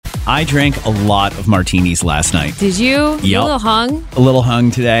I drank a lot of martinis last night. Did you? Yep. You a little hung? A little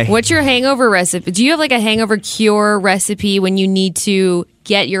hung today. What's your hangover recipe? Do you have like a hangover cure recipe when you need to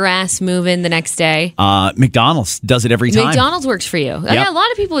get your ass moving the next day? McDonald's does it every time. McDonald's works for you. Yeah, a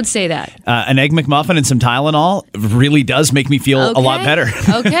lot of people would say that. An Egg McMuffin and some Tylenol really does make me feel a lot better.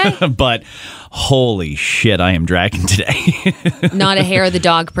 Okay. But holy shit, I am dragging today. Not a hair of the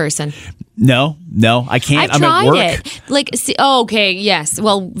dog person. No, I can't. I've I'm tried at work. it. Like, okay, yes.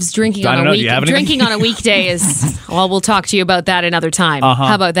 Well, drinking I on don't a know. Do you have anything? drinking on a weekday is. Well, we'll talk to you about that another time.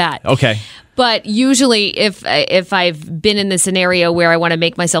 How about that? Okay. But usually, if I've been in the scenario where I want to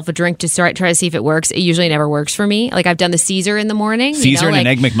make myself a drink to try to see if it works, it usually never works for me. Like I've done the Caesar in the morning. Caesar and an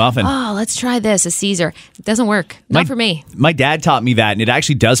Egg McMuffin. Oh, let's try this, a Caesar. It doesn't work. Not for me. My dad taught me that, and it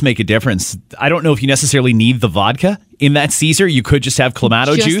actually does make a difference. I don't know if you necessarily need the vodka in that Caesar. You could just have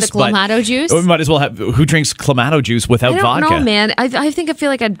Clamato Just juice. the Clamato juice? We might as well have. Who drinks Clamato juice without I don't vodka? know, man. I feel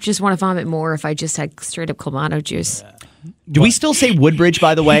like I'd just want to vomit more if I just had straight up Clamato juice. Do we still say Woodbridge,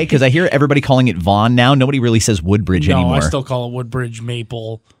 by the way? Because I hear everybody calling it Vaughn now. Nobody really says Woodbridge anymore. I still call it Woodbridge,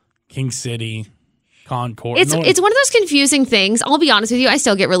 Maple, King City, Concord. It's one of those confusing things. I'll be honest with you. I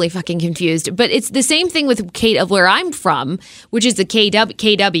still get really fucking confused. But it's the same thing with of where I'm from, which is the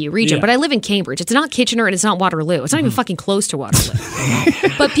KW region. Yeah. But I live in Cambridge. It's not Kitchener and it's not Waterloo. It's not even fucking close to Waterloo.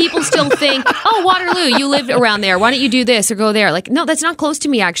 But people still think, oh, Waterloo, you live around there. Why don't you do this or go there? Like, no, that's not close to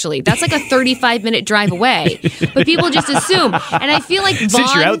me, actually. That's like a 35-minute drive away. But people just assume. And I feel like Vaughan...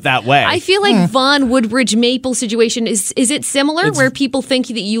 Since you're out that way. I feel like Vaughan, Woodbridge, Maple situation, is it similar where people think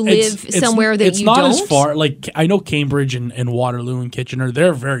that you live somewhere that you don't? It's not as far. Like, I know Cambridge and Waterloo and Kitchener,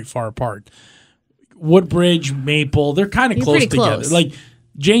 they're very far apart. Woodbridge, Maple, they're kind of close together. Close. Like,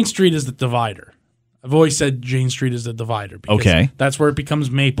 Jane Street is the divider. I've always said Jane Street is the divider. Because Okay. that's where it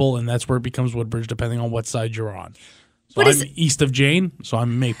becomes Maple, and that's where it becomes Woodbridge, depending on what side you're on. So But I'm east of Jane, so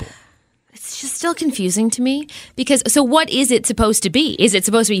I'm Maple. It's just still confusing to me because so what is it supposed to be? Is it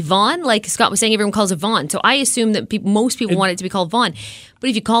supposed to be Vaughan? Like Scott was saying, everyone calls it Vaughan. So I assume that most people want it to be called Vaughan. But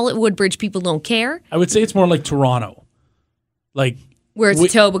if you call it Woodbridge, people don't care. I would say it's more like Toronto. Like Where it's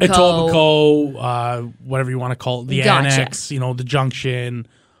Etobicoke. Etobicoke, whatever you want to call it. The Gotcha. annex, the junction,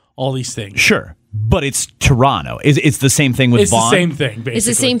 all these things. Sure. But it's Toronto. It's the same thing with It's Vaughan. the same thing, basically. It's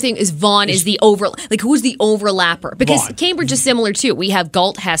the same thing as Vaughan is the who's the overlapper? Because Vaughan. Cambridge is similar too. We have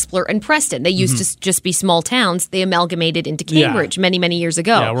Galt, Hespeler, and Preston. They used to just be small towns. They amalgamated into Cambridge many, many years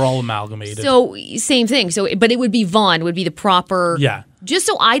ago. Yeah, we're all amalgamated. So same thing. So, but it would be Vaughan would be the proper. Yeah. Just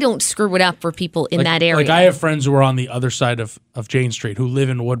so I don't screw it up for people in that area. Like I have friends who are on the other side of Jane Street who live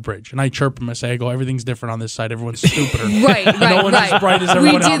in Woodbridge, and I chirp them. I say, everything's different on this side. Everyone's stupider. Right. No one's as bright as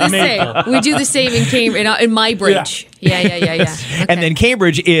everyone out in Maple. We do the same in Cambridge, in my bridge. Yeah. Okay. And then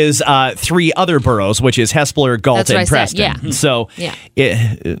Cambridge is three other boroughs, which is Hespeler, Galt, That's what and I Preston. said, yeah. So Yeah.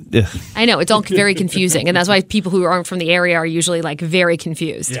 I know it's all very confusing, and that's why people who aren't from the area are usually like very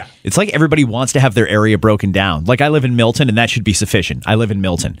confused. Yeah. it's like everybody wants to have their area broken down. Like I live in Milton, and that should be sufficient. I live in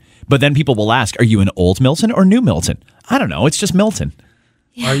Milton. But then people will ask, are you in Old Milton or New Milton? I don't know. It's just Milton.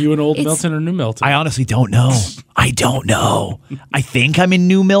 Are you in Old Milton or New Milton? I honestly don't know. I don't know. I think I'm in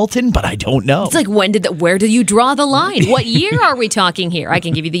New Milton, but I don't know. It's like where do you draw the line? What year are we talking here? I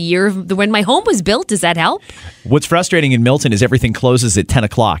can give you the year of when my home was built. Does that help? What's frustrating in Milton is everything closes at 10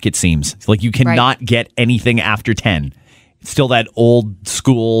 o'clock, it seems. It's like you cannot get anything after 10. It's still that old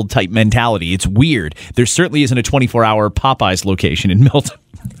school type mentality. It's weird. There certainly isn't a 24-hour Popeyes location in Milton.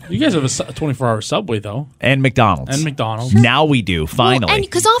 You guys have a 24-hour Subway, though. And McDonald's. Now we do, finally. Well, and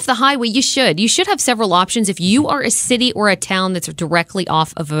because off the highway, you should have several options if you are a city or a town that's directly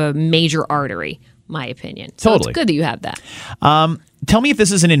off of a major artery, my opinion. So Totally. It's good that you have that. Tell me if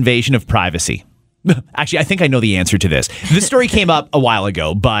this is an invasion of privacy. Actually, I think I know the answer to this. This story came up a while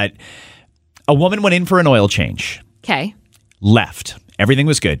ago, but a woman went in for an oil change. Okay. Left. Everything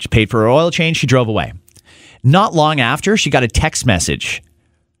was good. She paid for her oil change. She drove away. Not long after, she got a text message.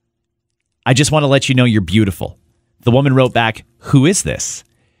 I just want to let you know you're beautiful. The woman wrote back, who is this?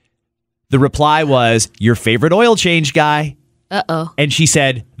 The reply was, your favorite oil change guy. Uh-oh. And she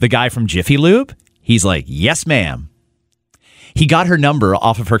said, the guy from Jiffy Lube? He's like, yes, ma'am. He got her number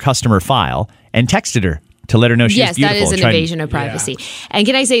off of her customer file and texted her to let her know she was beautiful. Yes, that is an invasion of privacy. Yeah. And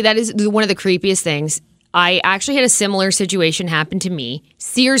can I say that is one of the creepiest things. I actually had a similar situation happen to me.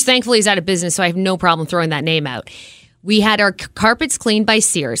 Sears, thankfully, is out of business, so I have no problem throwing that name out. We had our carpets cleaned by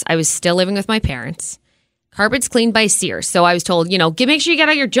Sears. I was still living with my parents. Carpets cleaned by Sears. So I was told, make sure you get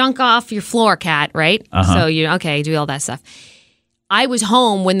all your junk off your floor, Kat, right? Uh-huh. So, do all that stuff. I was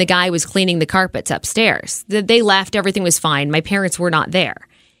home when the guy was cleaning the carpets upstairs. They left. Everything was fine. My parents were not there.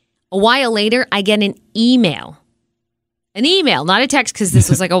 A while later, I get an email An email, not a text, because this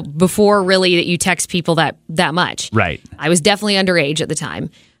was like before really that you text people that much. Right. I was definitely underage at the time,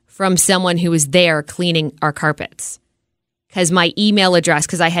 from someone who was there cleaning our carpets. Because my email address,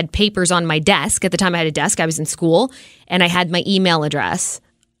 because I had papers on my desk. At the time I had a desk, I was in school, and I had my email address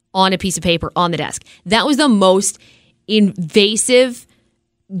on a piece of paper on the desk. That was the most invasive,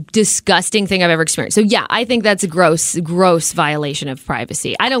 disgusting thing I've ever experienced. So yeah, I think that's a gross violation of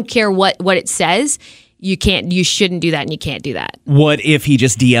privacy. I don't care what it says. You shouldn't do that, and you can't do that. What if he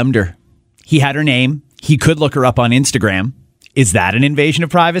just DM'd her? He had her name. He could look her up on Instagram. Is that an invasion of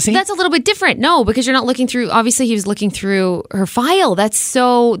privacy? That's a little bit different. No, because you're not looking through. Obviously, he was looking through her file. That's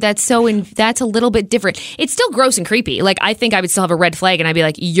a little bit different. It's still gross and creepy. Like, I think I would still have a red flag, and I'd be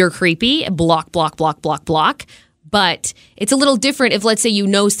like, "You're creepy." Block, block, block, block, block. But it's a little different if, let's say, you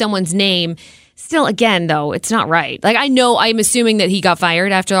know someone's name. Still, again, though, it's not right. Like, I'm assuming that he got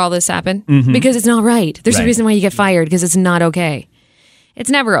fired after all this happened because it's not right. There's a reason why you get fired, because it's not okay. It's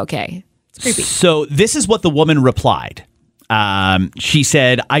never okay. It's creepy. So this is what the woman replied. She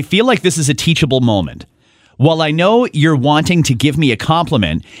said, "I feel like this is a teachable moment. While I know you're wanting to give me a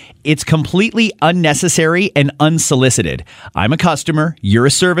compliment, it's completely unnecessary and unsolicited. I'm a customer. You're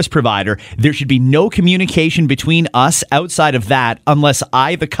a service provider. There should be no communication between us outside of that unless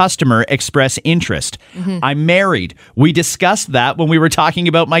I, the customer, express interest. I'm married. We discussed that when we were talking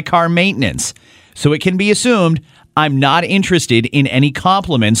about my car maintenance. So it can be assumed I'm not interested in any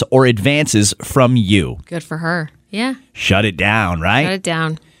compliments or advances from you." Good for her. Yeah. Shut it down, right? Shut it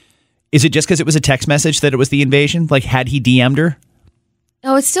down. Is it just because it was a text message that it was the invasion? Like, had he DM'd her?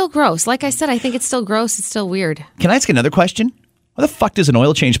 Oh, it's still gross. Like I said, I think it's still gross. It's still weird. Can I ask another question? Why the fuck does an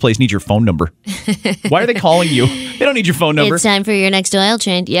oil change place need your phone number? Why are they calling you? They don't need your phone number. It's time for your next oil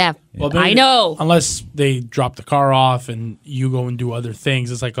change. Yeah. Well, I know. Unless they drop the car off and you go and do other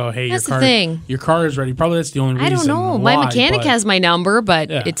things. It's like, oh, hey, That's your the thing. your car is ready. Probably that's the only reason. I don't know. why, My mechanic but- has my number, but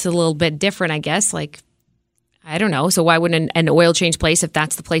Yeah. it's a little bit different, I guess. Like, I don't know. So why wouldn't an oil change place, if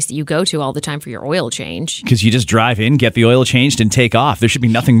that's the place that you go to all the time for your oil change? Because you just drive in, get the oil changed, and take off. There should be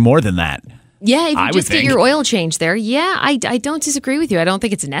nothing more than that. Yeah, if I you would just get think. your oil change there. Yeah, I don't disagree with you. I don't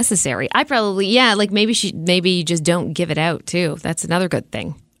think it's necessary. I probably, like maybe you just don't give it out too. That's another good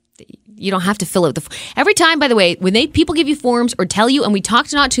thing. You don't have to fill out every time. By the way, when people give you forms or tell you, and we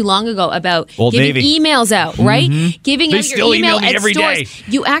talked not too long ago about Old giving Navy. emails out, right? Giving They out still your email email me at every stores. day.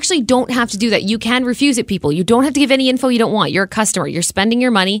 You actually don't have to do that. You can refuse it, people. You don't have to give any info you don't want. You're a customer. You're spending your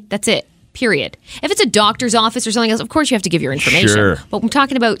money. That's it. Period. If it's a doctor's office or something else, of course you have to give your information. Sure. But I'm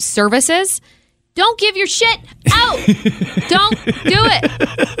talking about services. Don't give your shit out. Don't do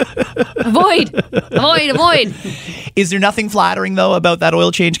it. Avoid. Is there nothing flattering, though, about that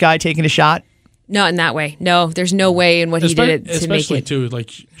oil change guy taking a shot? Not in that way. No, there's no way in what he did it to make Especially it. too, like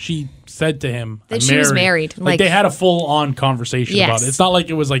she said to him That "I'm she was married. Like, Like- they had a full on conversation Yes. about it. It's not like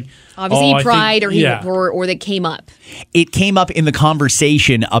it was like Obviously, oh, he I think- pried yeah. or they came up. It came up in the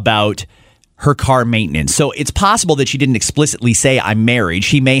conversation about her car maintenance. So it's possible that she didn't explicitly say, "I'm married."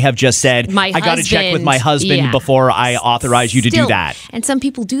 She may have just said, My "I got to check with my husband yeah. before I authorize you to do Still, that." And some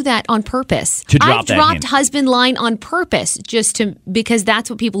people do that on purpose. To drop I've that dropped hint. husband line on purpose because that's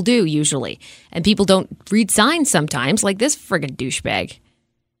what people do usually. And people don't read signs sometimes, like this friggin' douchebag.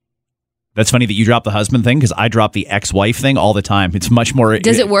 That's funny that you drop the husband thing, because I drop the ex-wife thing all the time. It's much more...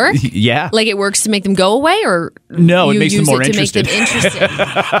 Does it work? Yeah. Like it works to make them go away, or No, it you makes them use more it to interested. make them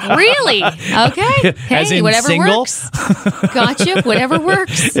interested? Really? Okay. Hey, As in whatever single? works. Gotcha. Whatever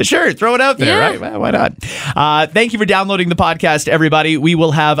works. Sure, throw it out there, Yeah. right? Well, why not? Thank you for downloading the podcast, everybody. We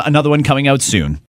will have another one coming out soon.